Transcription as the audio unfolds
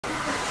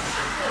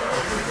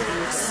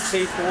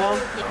pay for one?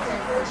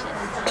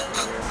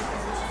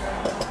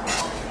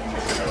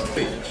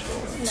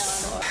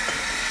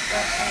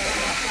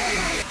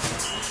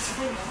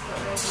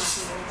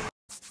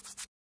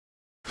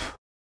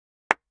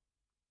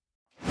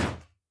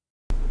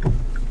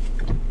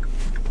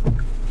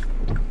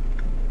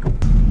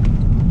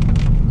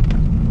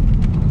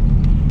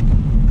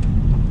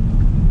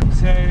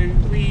 So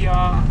we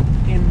are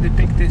in the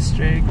Peak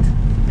District.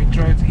 We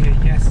drove here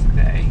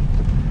yesterday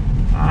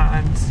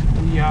and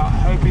we are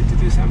hoping to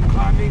do some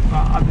climbing,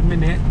 but at the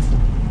minute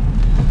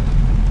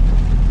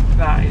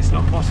that is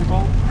not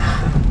possible.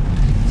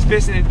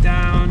 Spacing it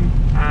down,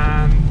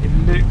 and it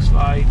looks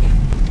like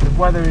the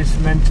weather is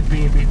meant to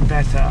be a bit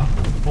better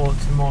for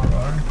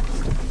tomorrow.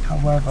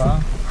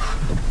 However,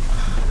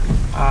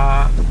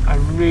 I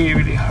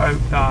really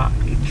hope that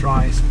it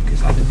dries,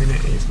 because at the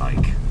minute it's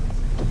like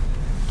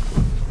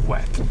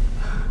wet.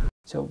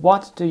 So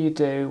what do you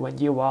do when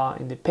you are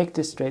in the Peak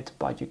District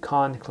but you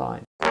can't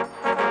climb?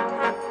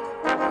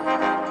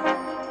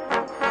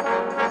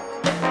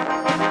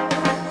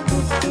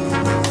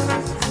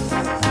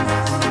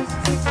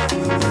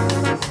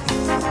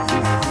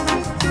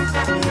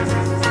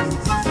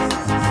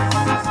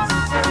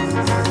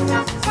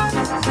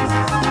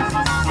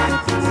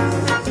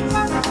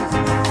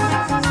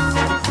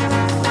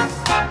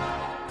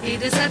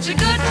 It is such a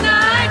good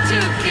night to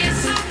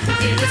kiss.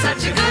 It is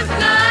such a good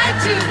night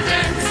to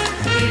dance.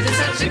 It is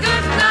such a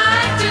good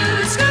night to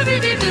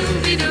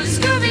Scooby-Doo-Doo-Doo,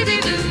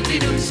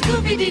 Scooby-Doo-Doo-Doo,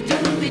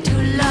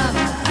 Scooby-Doo-Doo-Doo love.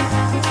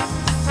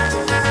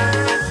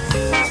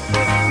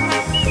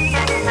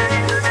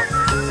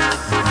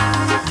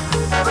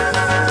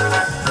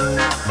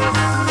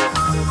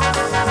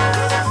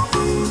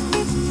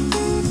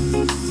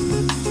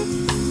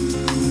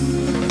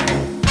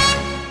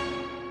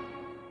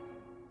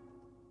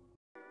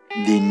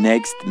 The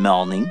next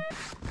morning.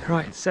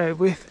 Right, so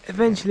we've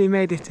eventually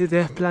made it to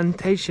the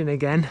Plantation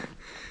again.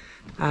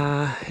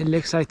 It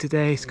looks like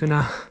today it's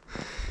gonna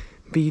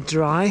be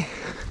dry.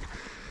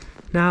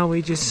 Now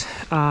we just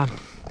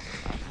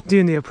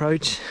doing the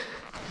approach,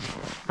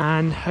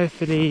 and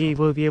hopefully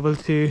we'll be able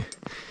to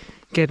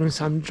get on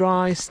some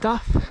dry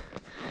stuff.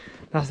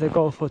 That's the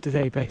goal for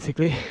today,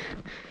 basically.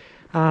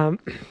 So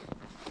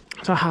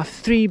I have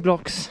 3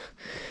 blocks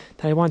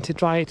that I want to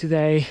try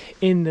today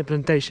in the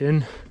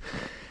Plantation,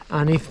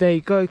 and if they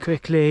go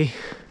quickly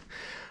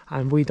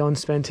and we don't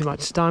spend too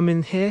much time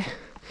in here,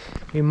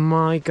 we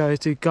might go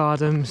to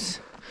Gardoms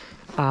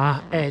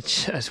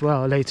edge as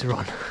well later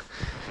on.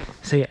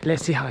 So yeah,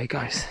 let's see how it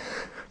goes.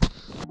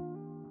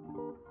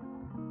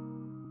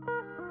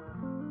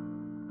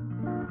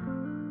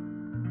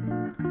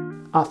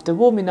 After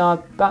warming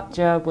up,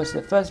 Badger was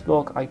the first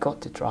block I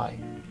got to try.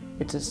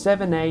 It's a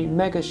 7A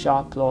mega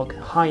sharp block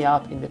high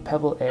up in the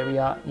pebble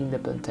area in the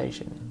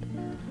Plantation.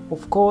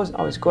 Of course,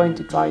 I was going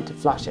to try to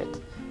flash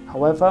it.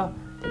 However,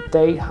 the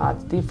day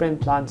had different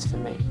plans for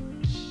me.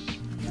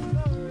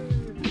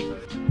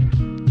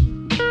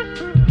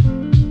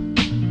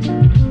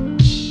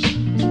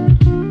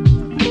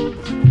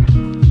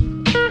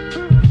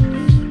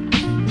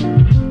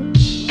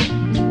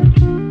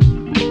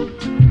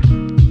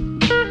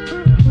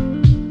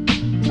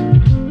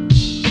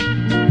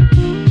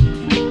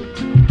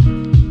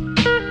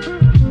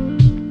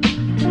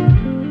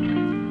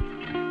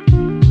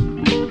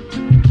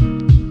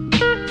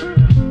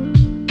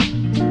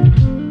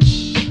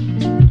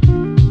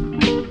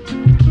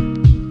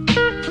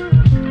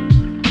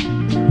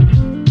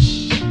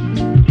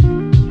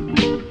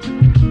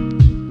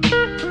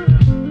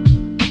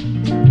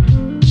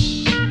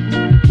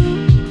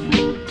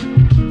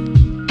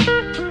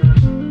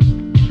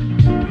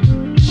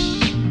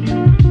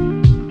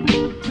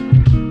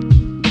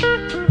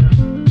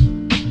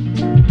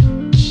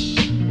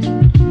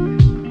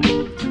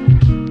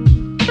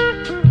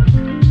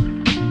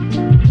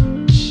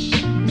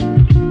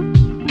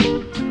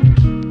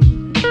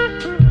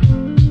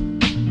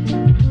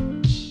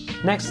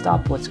 Next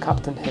up was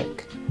Captain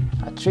Hook,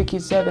 a tricky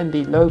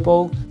 7B low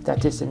ball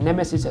that is a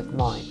nemesis of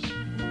mine.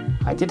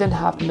 I didn't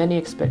have many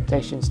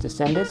expectations to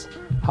send it,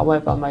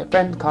 however my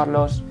friend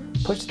Carlos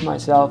pushed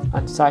myself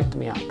and psyched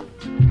me up.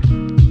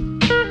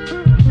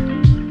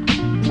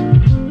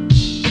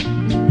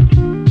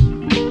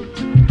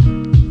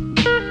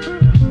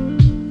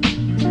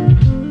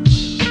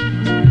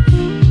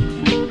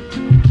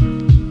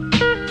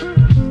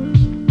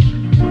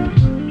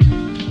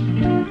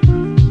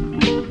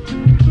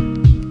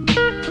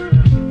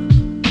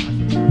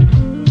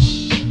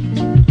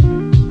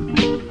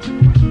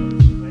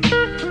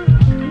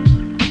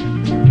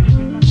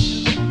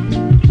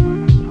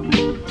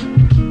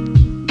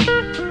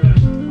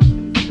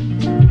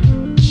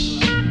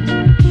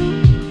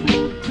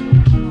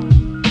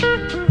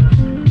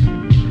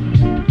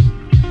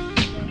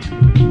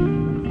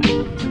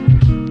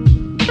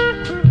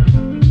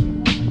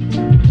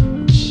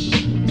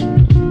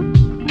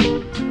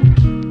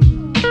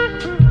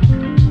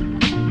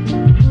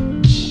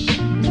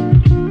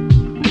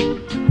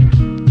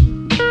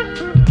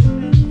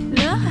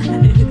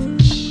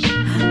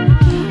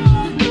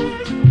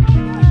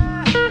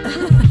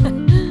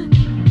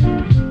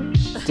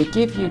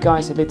 give you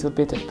guys a little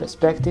bit of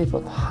perspective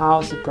of how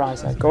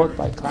surprised I got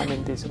by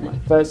climbing this on my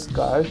first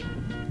go,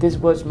 this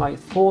was my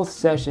 4th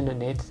session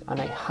on it and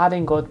I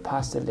hadn't got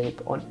past the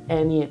lip on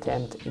any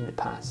attempt in the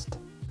past.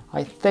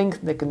 I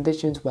think the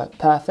conditions were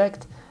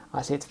perfect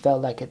as it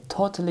felt like a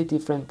totally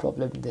different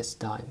problem this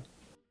time.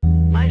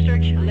 My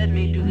search led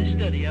me to the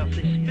study of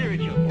the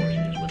spiritual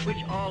forces with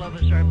which all of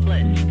us are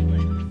blessed.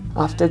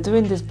 After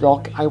doing this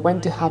block, I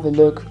went to have a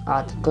look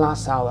at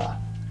Glass Hour,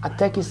 a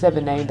Techie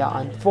 7A that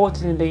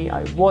unfortunately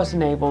I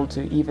wasn't able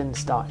to even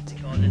start.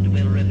 Because it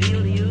will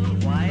reveal to you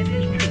why it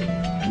is true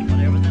that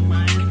whatever the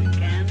mind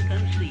can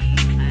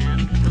conceive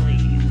and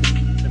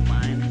believe, the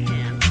mind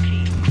can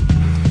achieve.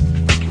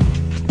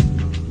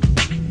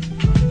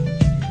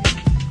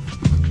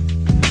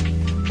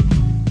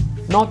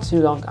 Not too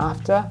long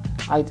after,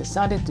 I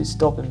decided to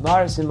stop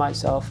embarrassing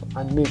myself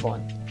and move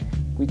on.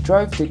 We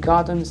drove to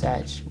Gardoms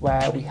Edge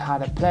where we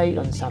had a play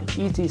on some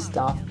easy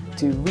stuff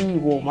to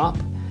re-warm up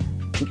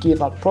to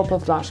give a proper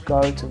flash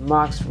go to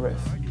Mark's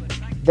roof.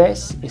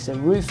 This is a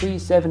roofy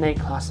 7A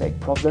classic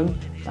problem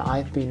that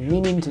I've been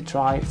meaning to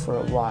try for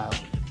a while.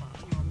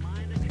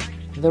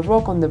 The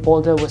rock on the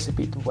boulder was a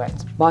bit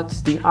wet, but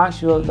the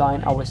actual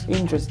line I was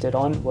interested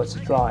on was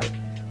dry,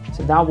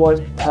 so that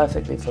worked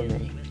perfectly for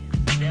me.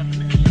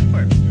 Definition of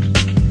purpose.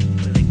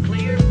 With a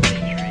clear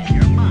picture in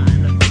your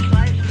mind of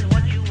precisely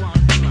what you want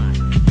in life.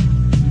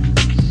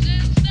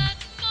 Since that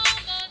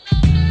moment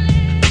of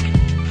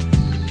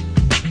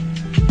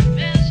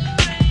there's a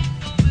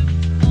rainbow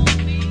before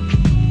me.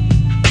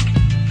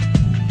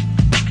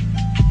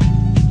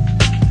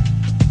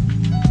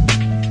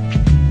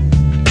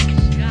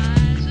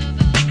 Skies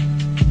above,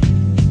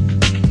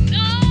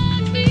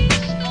 not be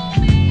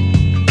stormy.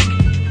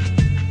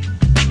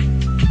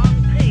 On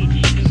page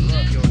 2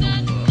 of your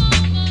notebook,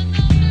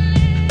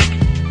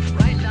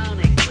 write down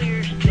a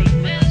clear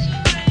statement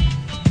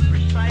of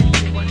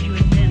precisely what you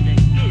intend to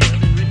give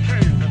in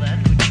return for that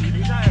which you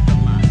desire from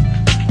life.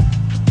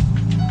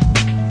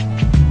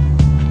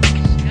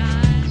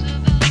 Skies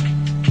above,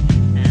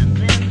 And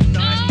then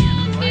start in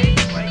right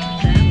where you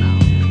stand now.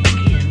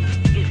 Begin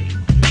giving.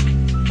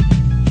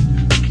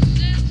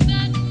 since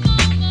that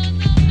moment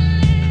of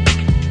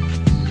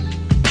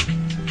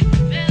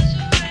there's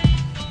a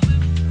rainbow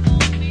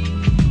before me.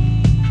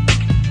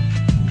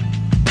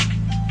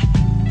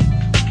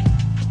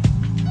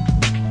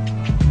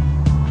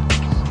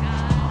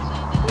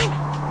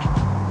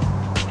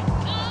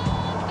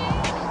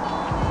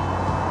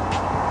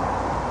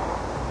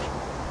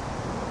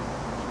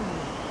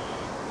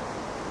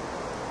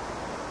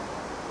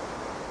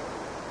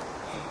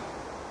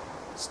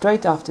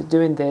 Straight after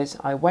doing this,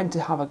 I went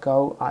to have a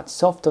go at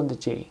soft on the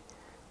G,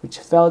 which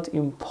felt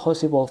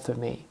impossible for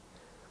me.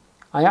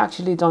 I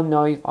actually don't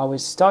know if I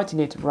was starting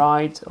it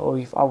right or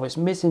if I was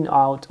missing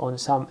out on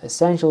some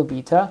essential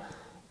beta,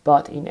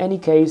 but in any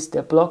case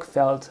the block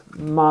felt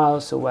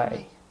miles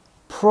away.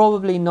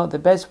 Probably not the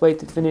best way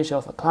to finish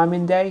off a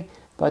climbing day,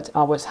 but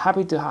I was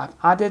happy to have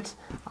added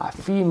a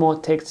few more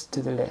ticks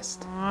to the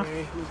list.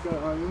 Okay, let's go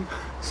home.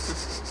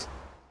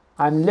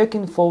 I'm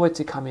looking forward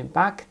to coming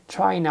back,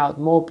 trying out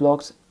more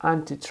blocks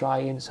and to try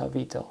in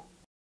Suavito.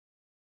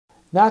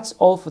 That's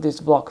all for this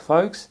vlog,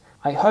 folks.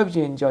 I hope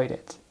you enjoyed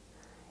it.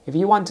 If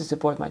you want to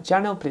support my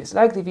channel, please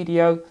like the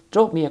video,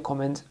 drop me a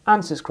comment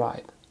and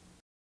subscribe.